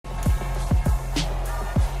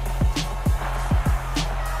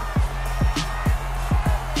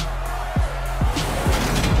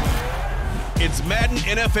It's Madden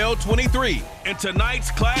NFL 23, and tonight's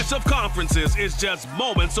clash of conferences is just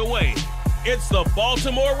moments away. It's the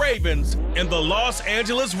Baltimore Ravens and the Los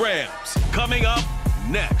Angeles Rams. Coming up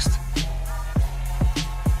next.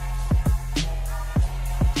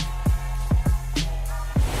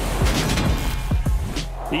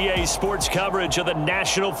 EA Sports coverage of the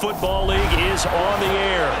National Football League is on the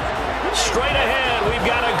air. Straight ahead, we've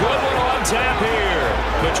got a good one on tap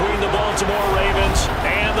here between the Baltimore Ravens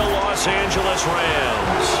and the Los Angeles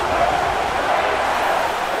Rams.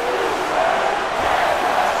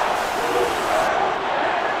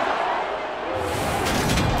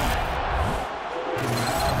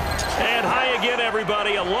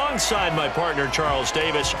 Everybody, alongside my partner Charles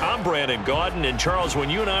Davis, I'm Brandon Gaudin. And Charles,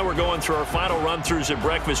 when you and I were going through our final run-throughs at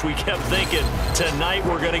breakfast, we kept thinking tonight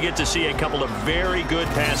we're going to get to see a couple of very good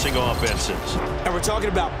passing offenses. And we're talking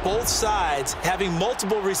about both sides having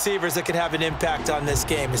multiple receivers that can have an impact on this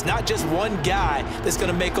game. It's not just one guy that's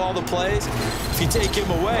going to make all the plays. If you take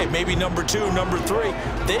him away, maybe number 2, number 3,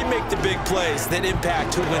 they make the big plays that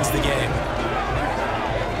impact who wins the game.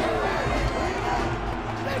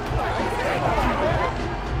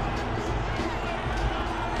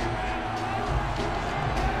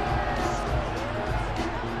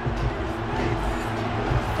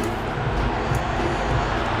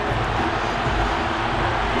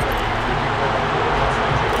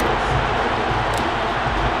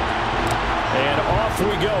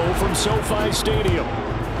 We go from SoFi Stadium.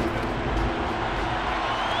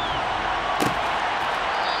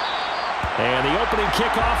 And the opening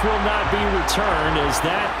kickoff will not be returned, as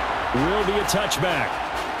that will be a touchback.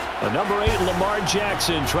 Number 8, Lamar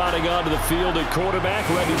Jackson, trotting onto the field at quarterback,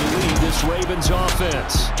 ready to lead this Ravens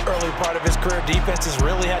offense. Early part of his career, defenses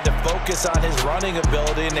really had to focus on his running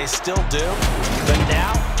ability, and they still do. But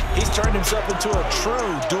now, he's turned himself into a true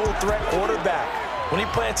dual-threat quarterback. When he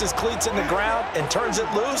plants his cleats in the ground and turns it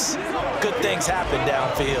loose, good things happen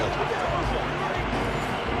downfield.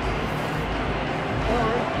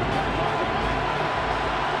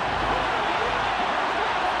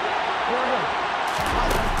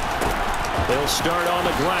 They'll start on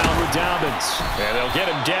the ground with Dobbins. And they'll get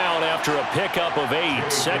him down after a pickup of 8,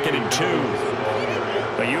 2nd and 2.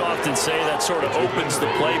 But you often say that sort of opens the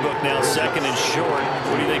playbook now, 2nd and short.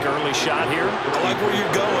 What do you think, early shot here? I like where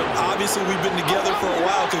you're going. Obviously, we've been together for a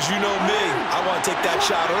while because you know me. I want to take that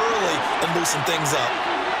shot early and loosen things up.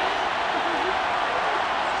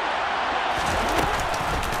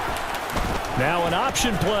 Now an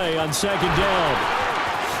option play on 2nd down.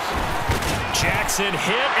 Jackson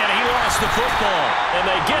hit, and he lost the football. And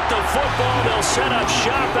they get the football. They'll set up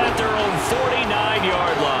shop at their own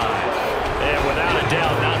 49-yard line. And without a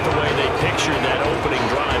doubt, not the way they pictured that opening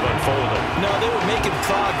drive unfolding. No, they were making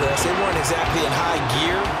progress. They weren't exactly in high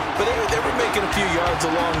gear, but they were making a few yards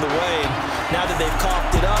along the way. And now that they've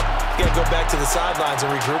coughed it up, you got to go back to the sidelines and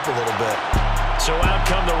regroup a little bit. So out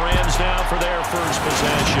come the Rams now for their first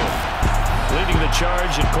possession. Leading the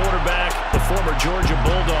charge at quarterback, the former Georgia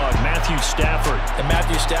Bulldog, Matthew Stafford. And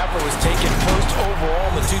Matthew Stafford was taken first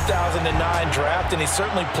overall in the 2009 draft, and he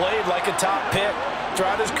certainly played like a top pick.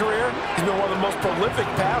 Throughout his career, he's been one of the most prolific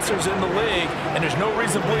passers in the league, and there's no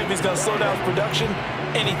reason to believe he's going to slow down his production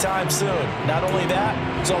anytime soon. Not only that,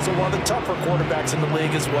 he's also one of the tougher quarterbacks in the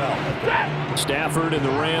league as well. Stafford and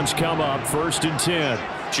the Rams come up 1st and 10.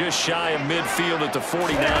 Just shy of midfield at the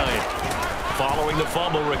 49. Following the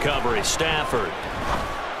fumble recovery, Stafford.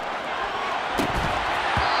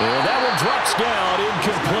 And that one drops down,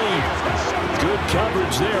 incomplete. Good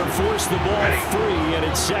coverage there, forced the ball free, and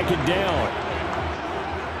it's 2nd down.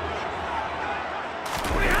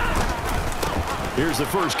 Here's the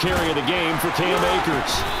first carry of the game for Cam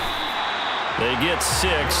Akers. They get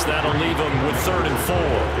 6. That'll leave them with 3rd and 4.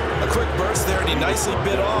 A quick burst there, and he nicely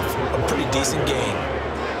bit off a pretty decent gain.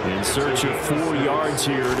 In search of 4 yards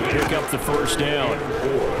here to pick up the first down.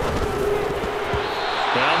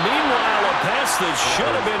 Now, meanwhile, a pass that should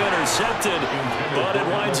have been intercepted, but it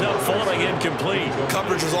winds up falling incomplete.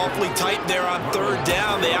 Coverage was awfully tight there on 3rd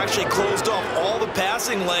down. They actually closed off all the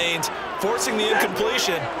passing lanes, forcing the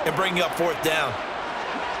incompletion and bringing up 4th down.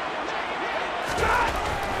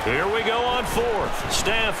 Here we go on 4th.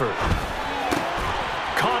 Stafford.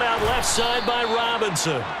 Caught out left side by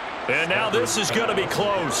Robinson. And now this is going to be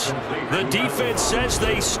close. The defense says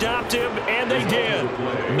they stopped him, and they did.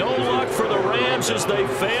 No luck for the Rams as they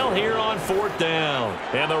fail here on 4th down.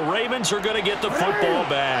 And the Ravens are going to get the football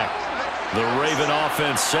back. The Raven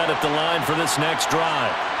offense set at the line for this next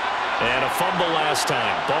drive. And a fumble last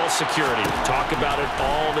time. Ball security. Talk about it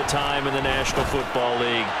all the time in the National Football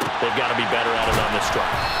League. They've got to be better at it on this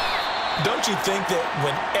drive. Don't you think that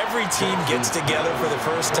when every team gets together for the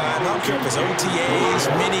first time, I don't care if it's OTAs,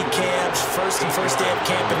 mini camps, first day of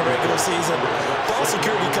camp in the regular season, ball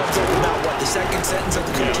security comes up about, what, the second sentence of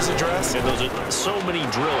the coach's address? And those are so many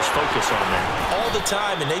drills focus on that. All the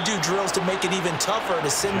time, and they do drills to make it even tougher to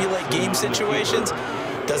simulate game situations.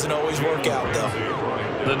 Doesn't always work out, though.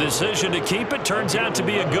 The decision to keep it turns out to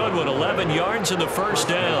be a good one. 11 yards in the first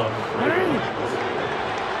down.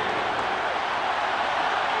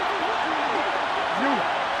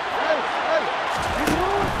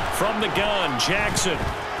 From the gun, Jackson.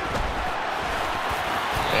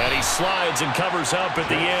 And he slides and covers up at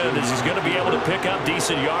the end as he's going to be able to pick up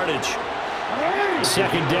decent yardage.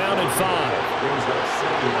 Second down and 5.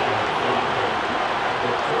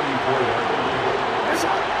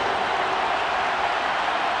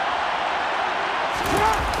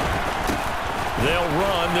 They'll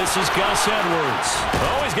run. This is Gus Edwards.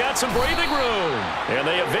 Oh, he's got some breathing room. And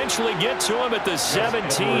they eventually get to him at the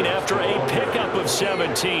 17 after a pickup of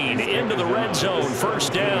 17 into the red zone.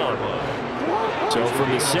 First down. So from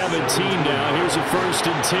the 17 now, here's a 1st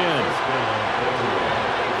and 10.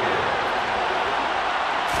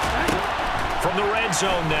 From the red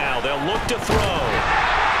zone now, they'll look to throw.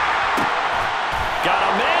 Got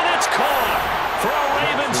a man. It's caught for a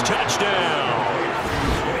Ravens touchdown.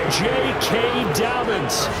 J.K.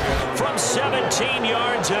 Dobbins from 17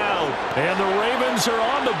 yards out. And the Ravens are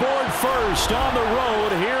on the board first on the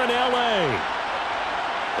road here in L.A.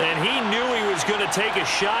 And he knew he was going to take a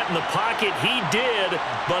shot in the pocket. He did,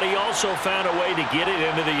 but he also found a way to get it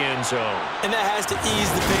into the end zone. And that has to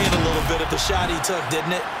ease the pain a little bit of the shot he took,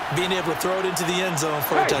 didn't it? Being able to throw it into the end zone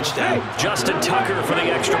for a touchdown. Justin Tucker for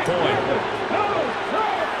the extra point.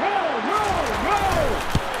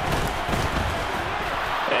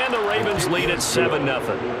 And the Ravens lead at 7-0.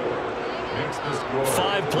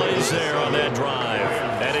 5 plays there on that drive.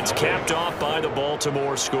 And it's capped off by the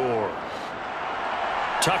Baltimore score.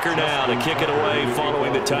 Tucker now to kick it away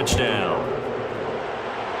following the touchdown.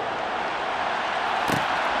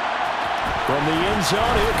 From the end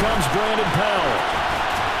zone, here comes Brandon Powell.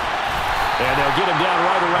 And they'll get him down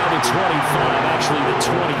right around the 25, actually the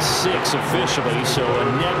 26 officially, so a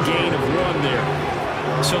net gain of 1 there.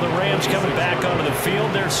 So the Rams coming back onto the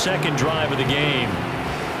field, their second drive of the game.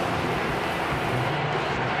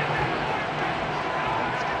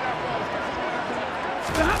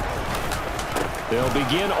 They'll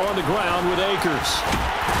begin on the ground with Akers.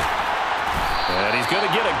 And he's going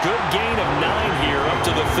to get a good gain of 9 here up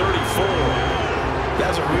to the 34.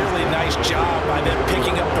 That's a really nice job by them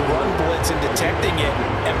picking up the run blitz and detecting it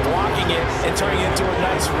and blocking it and turning it into a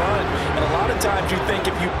nice run. And a lot of times you think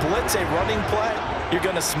if you blitz a running play, you're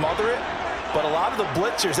going to smother it. But a lot of the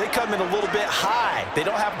blitzers, they come in a little bit high. They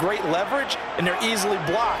don't have great leverage, and they're easily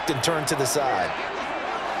blocked and turned to the side.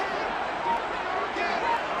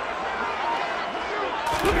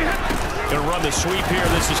 Going to run the sweep here.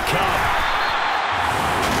 This is Cup.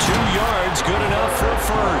 2 yards, good enough for a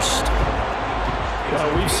first. Well,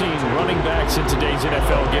 we've seen running backs in today's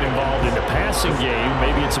NFL get involved in the passing game.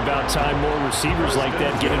 Maybe it's about time more receivers like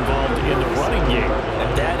that get involved in the running game.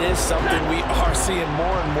 And that is something we are seeing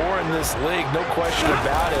more and more in this league, no question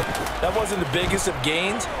about it. That wasn't the biggest of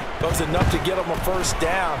gains, but it was enough to get them a first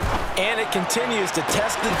down. And it continues to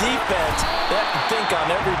test the defense. They have to think on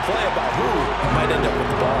every play about who might end up with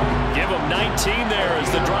the ball. Give them 19 there as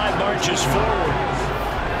the drive marches forward.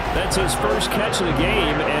 That's his first catch of the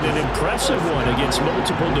game, and an impressive one against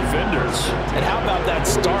multiple defenders. And how about that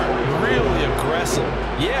start? Really aggressive.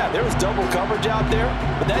 Yeah, there was double coverage out there,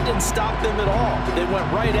 but that didn't stop them at all. They went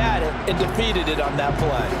right at it and defeated it on that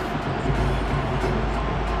play.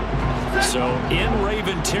 So in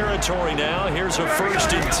Raven territory now, here's a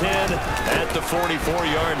 1st and 10 at the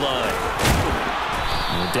 44-yard line.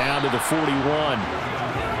 We're down to the 41.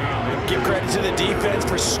 Give credit to the defense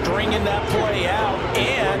for stringing that play out,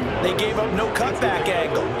 and they gave up no cutback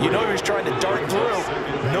angle. You know he was trying to dart through.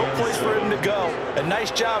 No place for him to go. A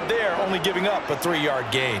nice job there, only giving up a 3-yard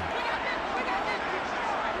gain.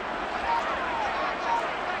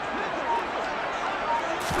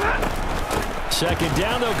 Second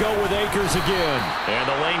down, they'll go with Akers again. And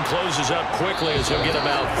the lane closes up quickly as he'll get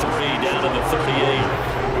about 3 down to the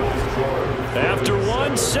 38. After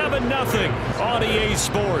 1, 7-0 on EA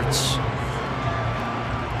Sports.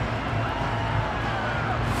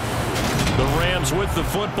 The Rams with the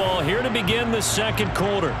football here to begin the second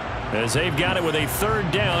quarter as they've got it with a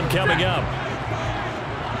 3rd down coming up.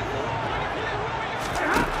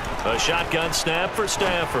 A shotgun snap for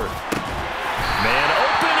Stafford. Man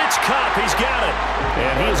open, it's Cup. He's got it.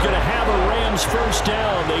 And he's going to have a Rams first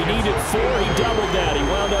down. They needed 4. He doubled that. He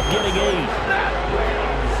wound up getting 8.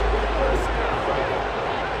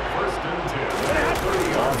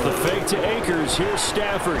 Off the fake to Akers. Here's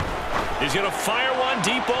Stafford. He's going to fire one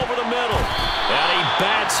deep over the middle. And he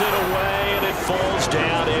bats it away, and it falls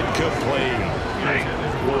down incomplete.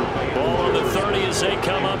 Ball on the 30 as they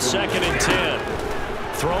come up 2nd and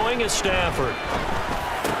 10. Throwing is Stafford.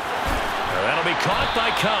 That'll be caught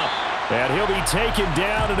by Kupp. And he'll be taken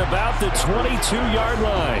down at about the 22-yard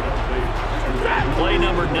line. Play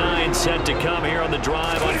number 9 set to come here on the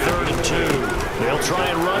drive on 3rd and 2. They'll try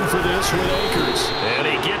and run for this with Akers. And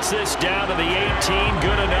he gets this down to the 18.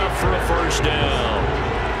 Good enough for a first down.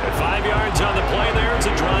 At 5 yards on the play there as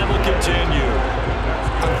the drive will continue.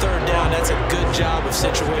 On 3rd down, that's a good job of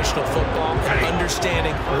situational football and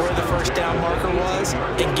understanding where the first down marker was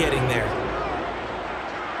and getting there.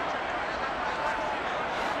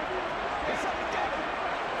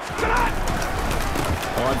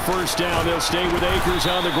 On 1st down, they'll stay with Akers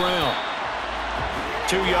on the ground.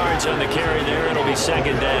 2 yards on the carry there. It'll be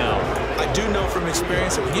 2nd down. I do know from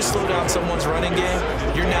experience that when you slow down someone's running game,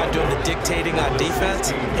 you're now doing the dictating on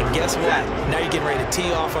defense. And guess what? Now you're getting ready to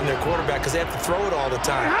tee off on their quarterback because they have to throw it all the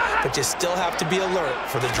time. But you still have to be alert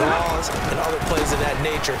for the draws and other plays of that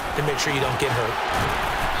nature to make sure you don't get hurt.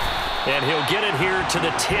 And he'll get it here to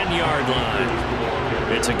the 10-yard line.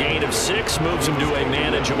 It's a gain of 6, moves him to a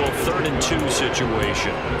manageable 3rd and 2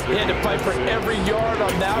 situation. He had to fight for every yard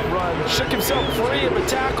on that run. Shook himself free of a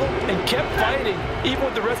tackle and kept fighting, even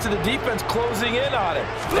with the rest of the defense closing in on him.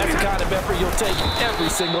 That's the kind of effort you'll take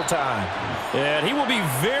every single time. And he will be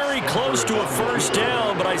very close to a first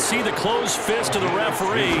down, but I see the closed fist of the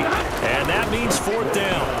referee, and that means 4th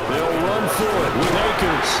down. They'll run for it with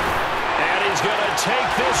Akers. And he's going to take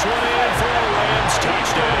this one in for a Rams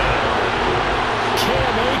touchdown.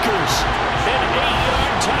 Cam Akers, an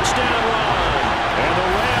 8-yard touchdown run. And the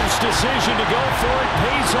Rams' decision to go for it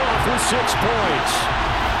pays off with 6 points.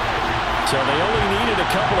 So they only needed a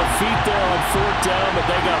couple of feet there on 4th down, but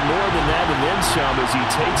they got more than that and then some as he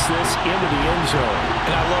takes this into the end zone.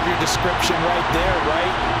 And I love your description right there,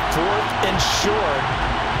 right? 4th and short.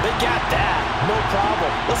 They got that. No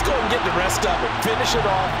problem. Let's go and get the rest of it. Finish it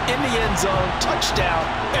off in the end zone. Touchdown.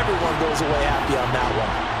 Everyone goes away happy on that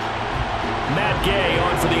one. Matt Gay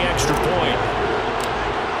on for the extra point.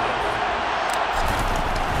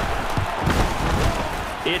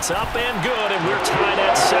 It's up and good, and we're tied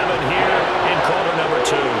at 7 here in quarter number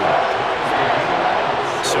 2.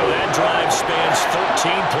 So that drive spans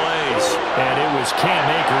 13 plays. And it was Cam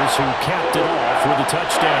Akers who capped it off with a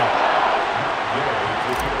touchdown.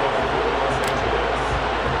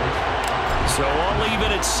 So I'll leave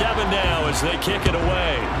it at 7 now as they kick it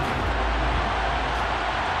away.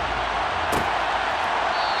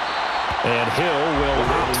 And Hill will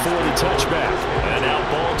opt for the touchback. And now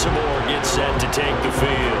Baltimore gets set to take the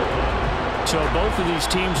field. So both of these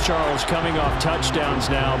teams, Charles, coming off touchdowns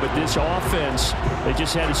now, but this offense, they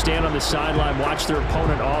just had to stand on the sideline, watch their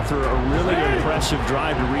opponent author a really impressive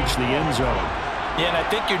drive to reach the end zone. Yeah, and I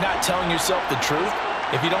think you're not telling yourself the truth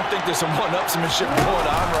if you don't think there's some one-upsmanship going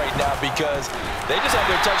on right now, because they just had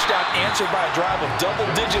their touchdown answered by a drive of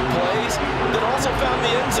double-digit plays that also found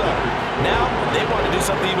the end zone. Now they want to do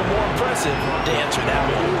something even more impressive to answer that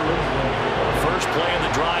one. Well, the first play of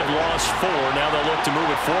the drive lost 4. Now they'll look to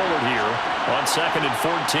move it forward here on 2nd and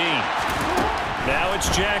 14. Now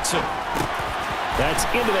it's Jackson. That's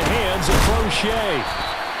into the hands of Crochet.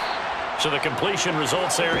 So the completion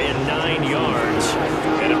results there in 9 yards.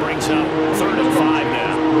 And it brings up 3rd and 5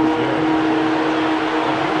 now.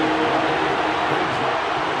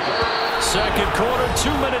 Second quarter,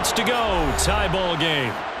 2 minutes to go. Tie ball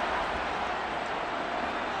game.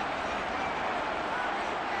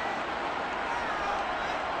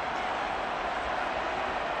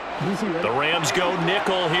 The Rams go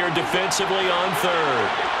nickel here defensively on 3rd.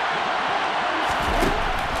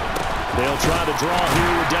 They'll try to draw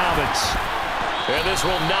here with Dobbins. And this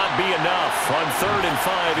will not be enough. On 3rd and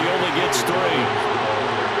 5, he only gets 3.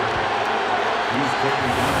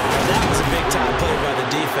 That was a big-time play by the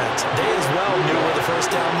defense. They as well knew where the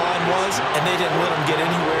first down line was, and they didn't let them get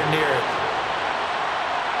anywhere near it.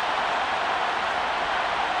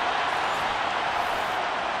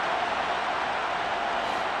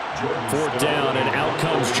 Fourth down, and out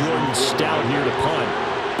comes Jordan Stout here to punt.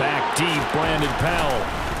 Back deep, Brandon Powell.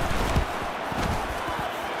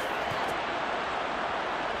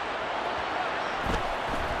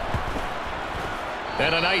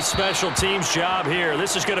 And a nice special teams job here.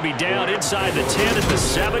 This is going to be down inside the 10 at the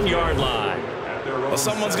 7-yard line. Well,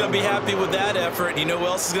 someone's going to be happy with that effort. You know who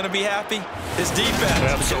else is going to be happy? His defense.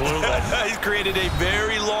 Absolutely. He's created a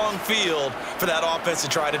very long field for that offense to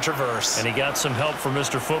try to traverse. And he got some help from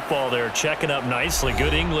Mr. Football there, checking up nicely.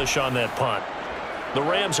 Good English on that punt. The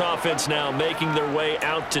Rams offense now making their way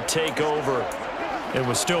out to take over. It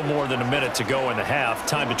was still more than a minute to go in the half.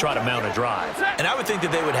 Time to try to mount a drive. And I would think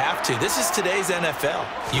that they would have to. This is today's NFL.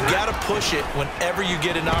 You got to push it whenever you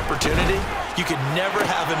get an opportunity. You can never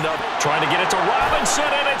have enough. Trying to get it to Robinson,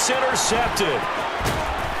 and it's intercepted.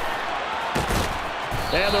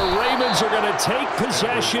 And the Ravens are going to take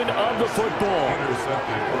possession of the football.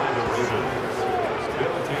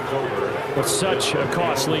 But such a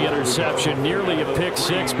costly interception, nearly a pick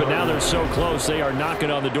six, but now they're so close they are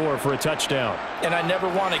knocking on the door for a touchdown. And I never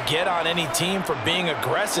want to get on any team for being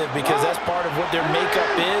aggressive because that's part of what their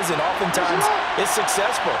makeup is, and oftentimes it's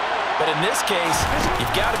successful. But in this case,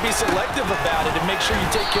 you've got to be selective about it and make sure you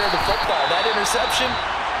take care of the football. That interception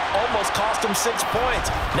almost cost them 6 points.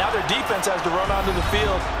 Now their defense has to run onto the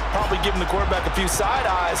field, probably giving the quarterback a few side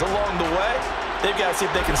eyes along the way. They've got to see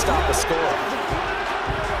if they can stop a score.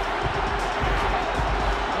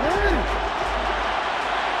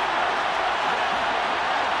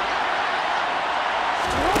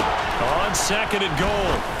 On second and goal,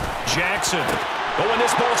 Jackson. But when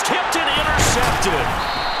this ball's tipped and intercepted.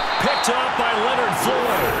 Picked up by Leonard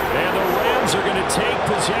Floyd. And the Rams are going to take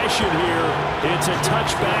possession here. It's a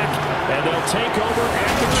touchback, and they'll take over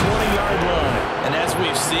at the 20-yard line. And as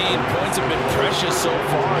we've seen, points have been precious so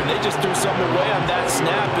far, and they just threw something away on that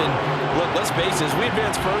snap. And look, let's face it, as we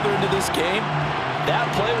advance further into this game, that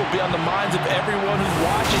play will be on the minds of everyone who's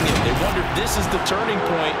watching it. They wonder if this is the turning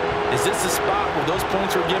point. Is this the spot where those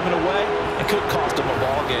points were given away? It could cost them a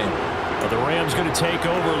ball game. Well, the Rams going to take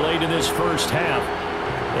over late in this first half.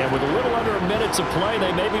 And with a little under a minute to play,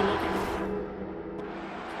 they may be looking to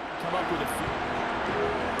come up with a few.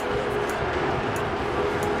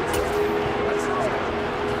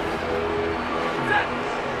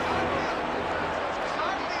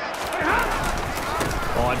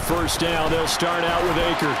 On first down, they'll start out with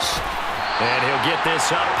Akers. And he'll get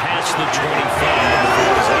this up past the 25.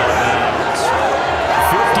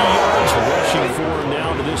 50 yards rushing for him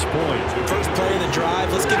now to this point. First play of the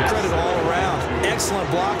drive, let's give credit all around. Excellent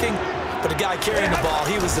blocking, but the guy carrying the ball,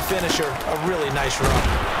 he was the finisher. A really nice run.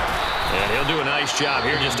 And he'll do a nice job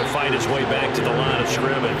here just to fight his way back to the line of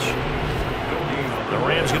scrimmage. The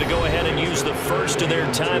Rams going to go ahead and use the first of their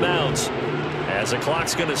timeouts as the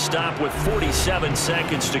clock's going to stop with 47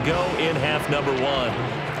 seconds to go in half number one.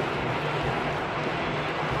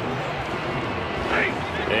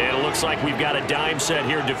 And it looks like we've got a dime set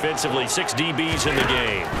here defensively. 6 DBs in the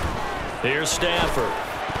game. Here's Stafford.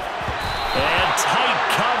 And tight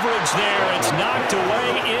coverage there. It's knocked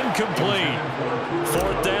away, incomplete.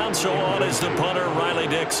 Fourth down, so on is the punter, Riley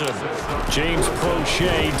Dixon. James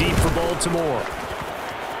Prochet deep for Baltimore.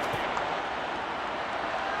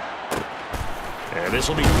 And this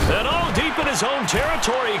will be deep in his own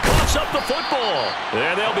territory. He coughs up the football.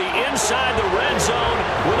 And they'll be inside the red zone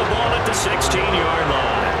with a ball at the 16-yard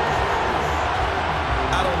line.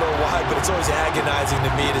 I don't know why, but it's always agonizing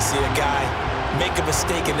to me to see a guy make a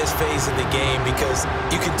mistake in this phase of the game because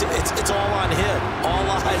you can. It's all on him. All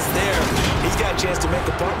eyes there. He's got a chance to make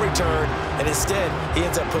a punt return, and instead he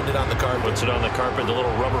ends up putting it on the carpet. Puts it on the carpet. The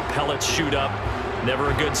little rubber pellets shoot up.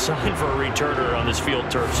 Never a good sign for a returner on this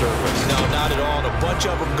field turf surface. No, not at all. And a bunch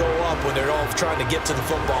of them go up when they're all trying to get to the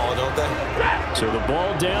football, don't they? So the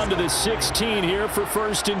ball down to the 16 here for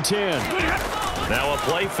 1st and 10. Now a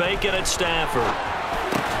play fake and it's Stafford.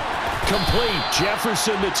 Complete.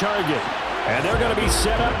 Jefferson the target. And they're going to be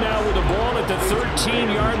set up now with the ball at the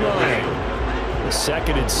 13-yard line. The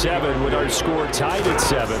 2nd and 7 with our score tied at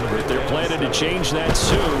 7. But they're planning to change that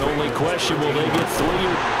soon. Only question, will they get 3?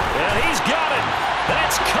 And he's got it.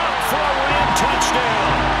 That's Cup for a Ram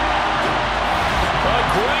touchdown. A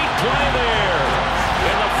great play there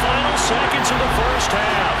in the final seconds of the first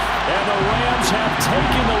half. And the Rams have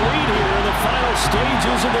taken the lead here in the final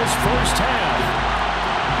stages of this first half.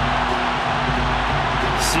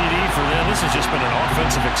 CD for them. This has just been an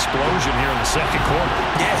offensive explosion here in the second quarter.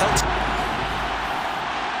 Yeah,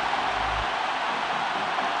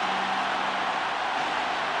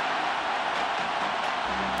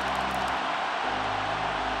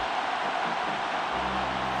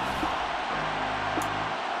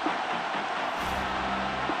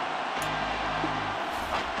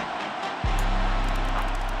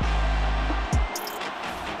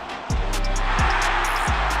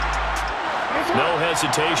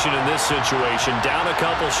 hesitation in this situation. Down a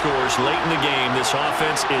couple scores late in the game. This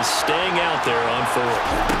offense is staying out there on 4th.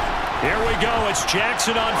 Here we go. It's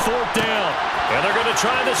Jackson on 4th down. And they're going to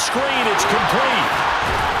try the screen. It's complete.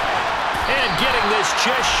 And getting this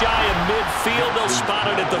just shy of midfield. They'll spot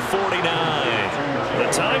it at the 49. The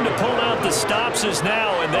time to pull out the stops is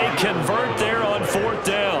now, and they convert there on 4th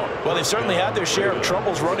down. Well, they've certainly had their share of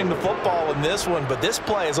troubles running the football in this one, but this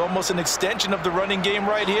play is almost an extension of the running game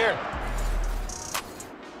right here.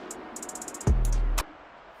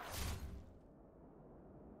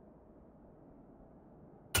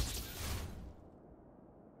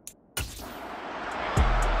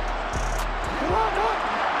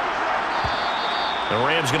 The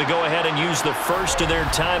Rams going to go ahead and use the first of their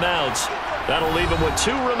timeouts. That'll leave them with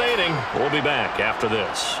 2 remaining. We'll be back after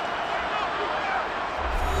this.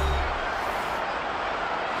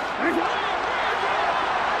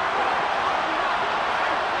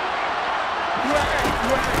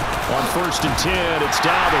 On 1st and 10, it's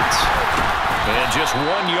Dobbins. And just 1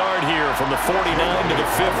 yard here from the 49 to the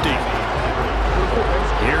 50.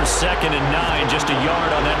 Here's 2nd and 9, just a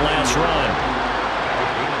yard on that last run.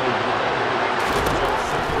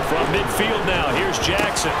 From midfield now, here's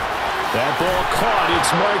Jackson. That ball caught.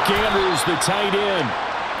 It's Mark Andrews, the tight end.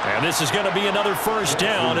 And this is going to be another first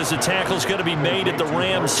down as the tackle's going to be made at the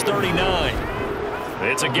Rams' 39.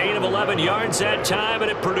 It's a gain of 11 yards that time, and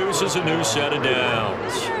it produces a new set of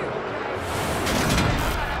downs.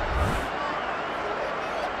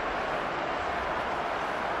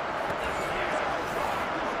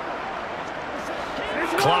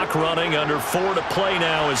 Clock running, under 4 to play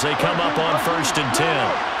now as they come up on 1st and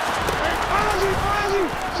 10.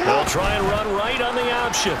 They'll try and run right on the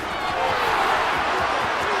option.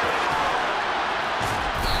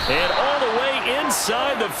 And all the way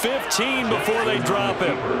inside the 15 before they drop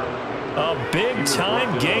him. A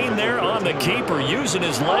big-time gain there on the keeper, using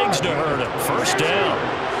his legs to hurt him. First down.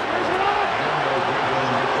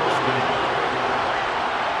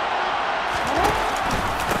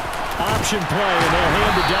 Option play, and they'll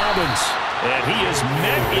hand to Dobbins. And he is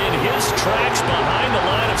met in his tracks behind the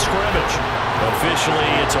line of scrimmage. Officially,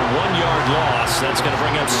 it's a 1-yard loss. That's going to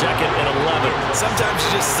bring up 2nd and 11. Sometimes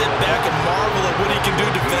you just sit back and marvel at what he can do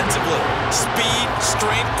defensively. Speed,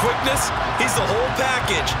 strength, quickness, he's the whole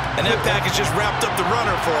package. And that package just wrapped up the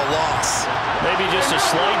runner for a loss. Maybe just a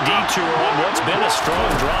slight detour on what's been a strong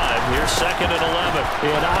drive. Here's 2nd and 11.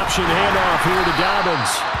 An option handoff here to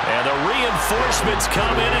Dobbins. And the reinforcements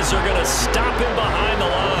come in as they're going to stop him behind the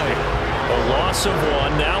line. A loss of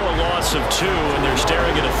 1, now a loss of 2, and they're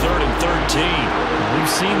staring at a 3rd and 13. We've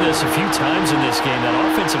seen this a few times in this game. That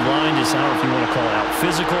offensive line, just I don't know if you want to call it out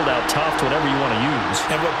physical, out tough, whatever you want to use.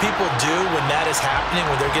 And what people do when that is happening,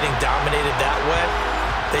 when they're getting dominated that way,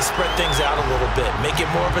 they spread things out a little bit, make it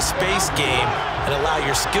more of a space game, and allow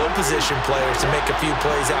your skill position players to make a few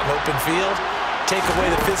plays out in open field. Take away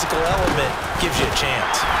the physical element, gives you a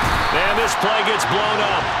chance. And this play gets blown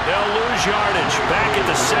up. They'll lose yardage back at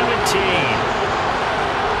the 17.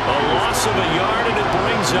 A loss of a yard, and it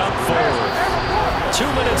brings up 4. 2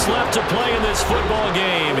 minutes left to play in this football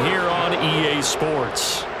game here on EA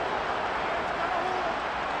Sports.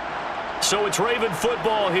 So it's Raven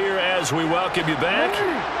football here as we welcome you back.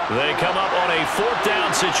 They come up on a 4th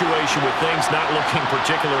down situation with things not looking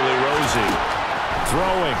particularly rosy.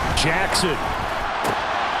 Throwing, Jackson.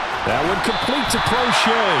 That one complete to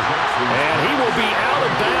Crochet. And he will be out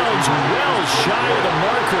of bounds, well shy of the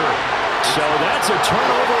marker. So that's a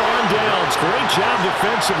turnover on downs. Great job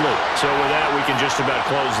defensively. So with that, we can just about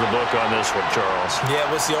close the book on this one, Charles. Yeah,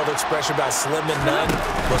 what's the old expression about slim and none?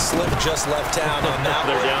 Well, Slim just left town on that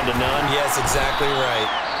They're one. down to none. Yes, exactly right.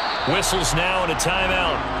 Whistles now and a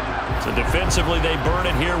timeout. So defensively, they burn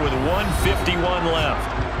it here with 1:51 left.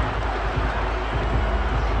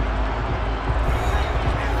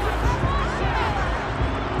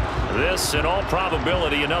 This, in all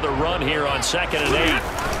probability, another run here on 2nd and 8.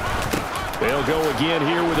 They'll go again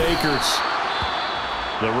here with Akers.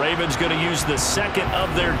 The Ravens going to use the 2nd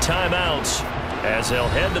of their timeouts as they'll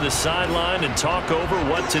head to the sideline and talk over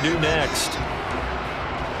what to do next.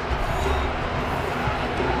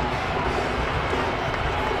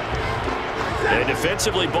 And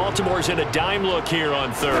defensively, Baltimore's in a dime look here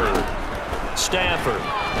on 3rd. Stafford.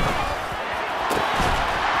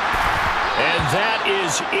 And that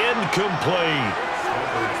is incomplete.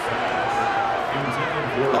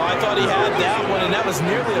 Oh, I thought he had that one, and that was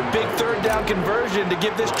nearly a big 3rd down conversion to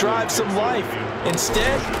give this drive some life.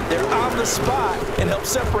 Instead, they're on the spot and help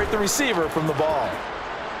separate the receiver from the ball.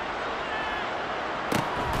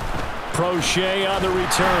 Crochet on the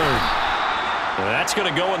return. That's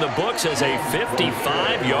going to go in the books as a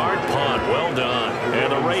 55-yard punt. Well done.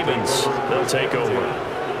 And the Ravens, they'll take over.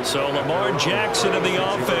 So Lamar Jackson in the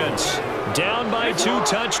offense. Down by 2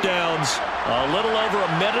 touchdowns. A little over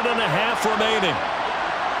a minute and a half remaining.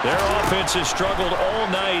 Their offense has struggled all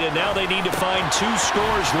night, and now they need to find 2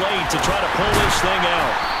 scores late to try to pull this thing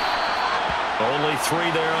out. Only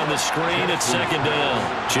 3 there on the screen at second down.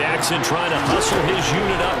 Jackson trying to hustle his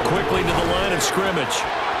unit up quickly to the line of scrimmage.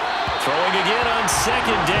 Throwing again on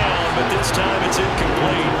second down, but this time it's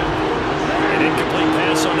incomplete. An incomplete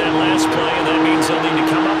pass on that last play, and that means they'll need to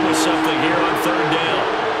come up with something here on third down.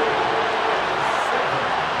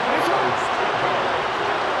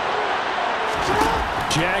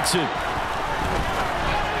 Jackson.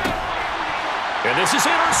 And this is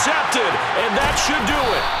intercepted, and that should do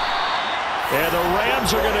it. And the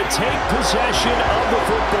Rams are going to take possession of the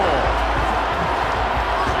football.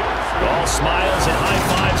 All smiles and high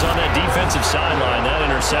fives on that defensive sideline. That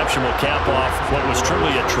interception will cap off what was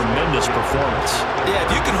truly a tremendous performance. Yeah,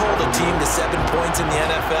 if you can hold a team to 7 points in the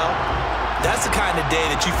NFL, that's the kind of day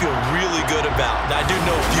that you feel really good about. Now, I do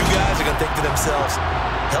know a few guys are going to think to themselves,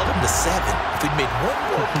 held them to 7. If we'd made one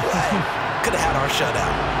more play, could have had our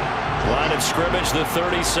shutout. Line of scrimmage, the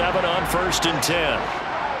 37 on 1st and 10.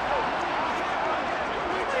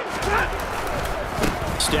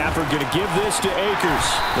 Stafford going to give this to Akers.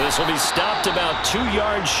 This will be stopped about 2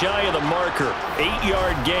 yards shy of the marker.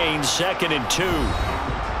 8-yard gain, 2nd and 2.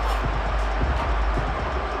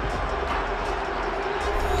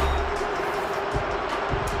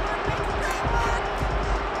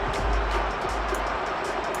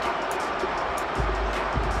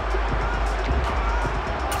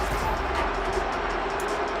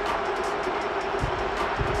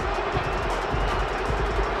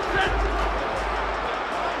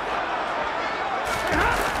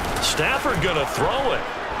 Stafford going to throw it.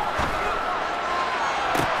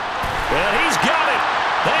 And he's got it.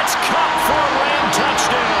 That's caught for a Ram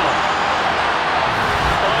touchdown.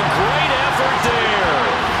 A great effort there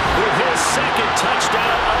with his 2nd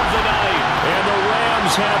touchdown of the night. And the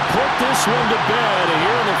Rams have put this one to bed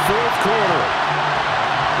here in the 4th quarter.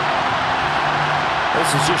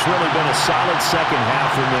 This has just really been a solid second half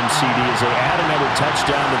from them, CD, as they add another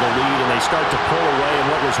touchdown to the lead and they start to pull away in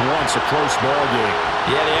what was once a close ball game.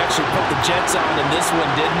 Yeah, they actually put the Jets on in this one,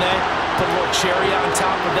 didn't they? Put a little cherry on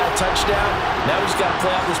top of that touchdown. Now he's got to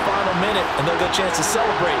play out this final minute, and they'll get a chance to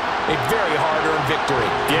celebrate a very hard-earned victory.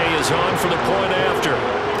 Gay is on for the point after.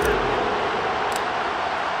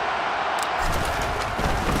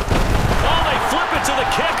 Oh, they flip it to the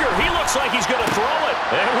kicker. He looks like he's going to throw it.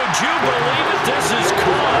 And would you believe it? This is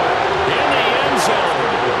caught in the end zone.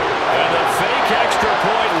 And the fake extra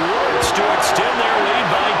point works to extend their lead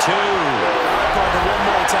by 2. Partner, one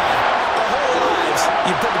more time. Our whole lives,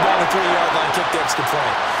 you put the ball on the 3-yard line, kick the extra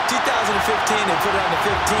point. 2015, they put it on the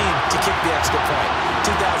 15 to kick the extra point.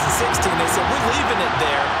 2016, they said, we're leaving it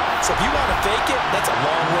there. So if you want to fake it, that's a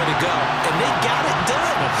long way to go. And they got it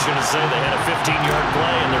done. I was going to say they had a 15-yard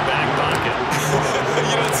play in their back pocket.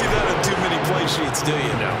 You don't see that on too many play sheets, do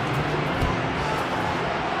you? No.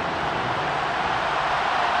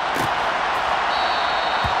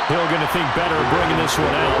 Hill going to think better of bringing this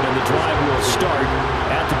one out, and the drive will start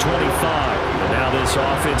at the 25. And now this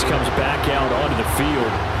offense comes back out onto the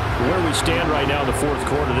field. Where we stand right now in the 4th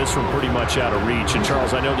quarter, this one pretty much out of reach. And,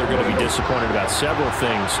 Charles, I know they're going to be disappointed about several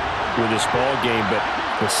things with this ball game, but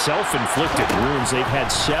the self-inflicted wounds, they've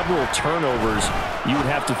had several turnovers. You would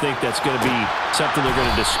have to think that's going to be something they're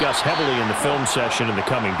going to discuss heavily in the film session in the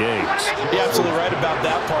coming days. You're absolutely right about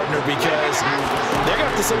that, partner, because they're going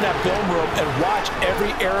to have to sit in that film room and watch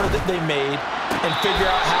every error that they made and figure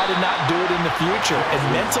out how to not do it in the future. And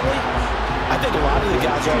mentally, I think a lot of the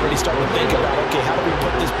guys are already starting to think about, okay, how do we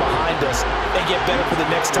put this behind us and get better for the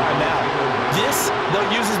next time out? This,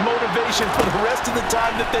 they'll use as motivation for the rest of the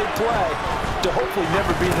time that they play to hopefully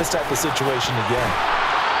never be in this type of situation again.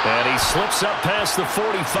 And he slips up past the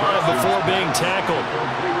 45 before being tackled.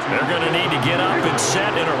 They're going to need to get up and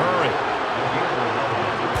set in a hurry.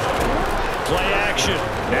 Play action.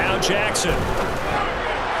 Now Jackson.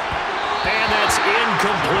 And that's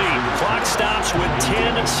incomplete. Clock stops with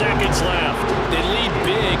 10 seconds left. They lead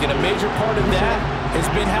big, and a major part of that has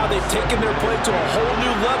been how they've taken their play to a whole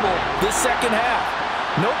new level this second half.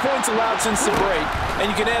 No points allowed since the break,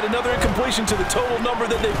 and you can add another incompletion to the total number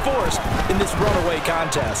that they forced in this runaway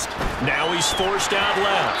contest. Now he's forced out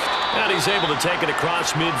left, and he's able to take it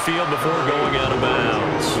across midfield before going out of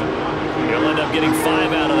bounds. He'll end up getting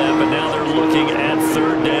 5 out of that, but now they're looking at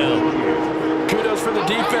 3rd down. Kudos for the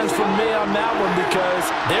defense from me on that one because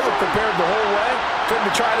they were prepared the whole way for him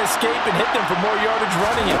to try to escape and hit them for more yardage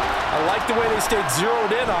running it. I like the way they stayed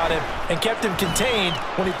zeroed in on him and kept him contained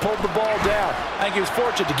when he pulled the ball down. I think he was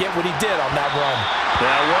fortunate to get what he did on that run.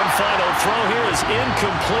 Now one final throw here is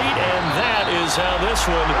incomplete, and that is how this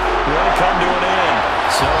one will come to an end.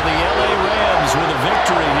 So the LA Rams with a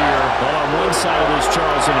victory here Well, on one side of this,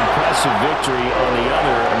 Charles, an impressive victory. On the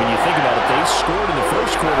other, I mean, you think about it, they scored in the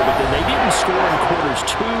first quarter, but then they didn't score in quarters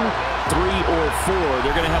 2, 3, or 4.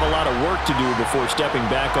 They're going to have a lot of work to do before stepping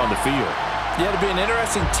back on the field. Yeah, it'll be an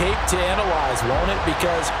interesting tape to analyze, won't it?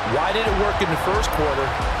 Because why did it work in the first quarter,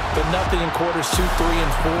 but nothing in quarters 2, 3,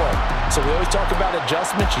 and 4? So we always talk about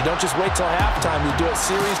adjustments. You don't just wait till halftime. You do it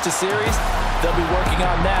series to series. They'll be working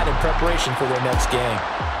on that in preparation for their next game.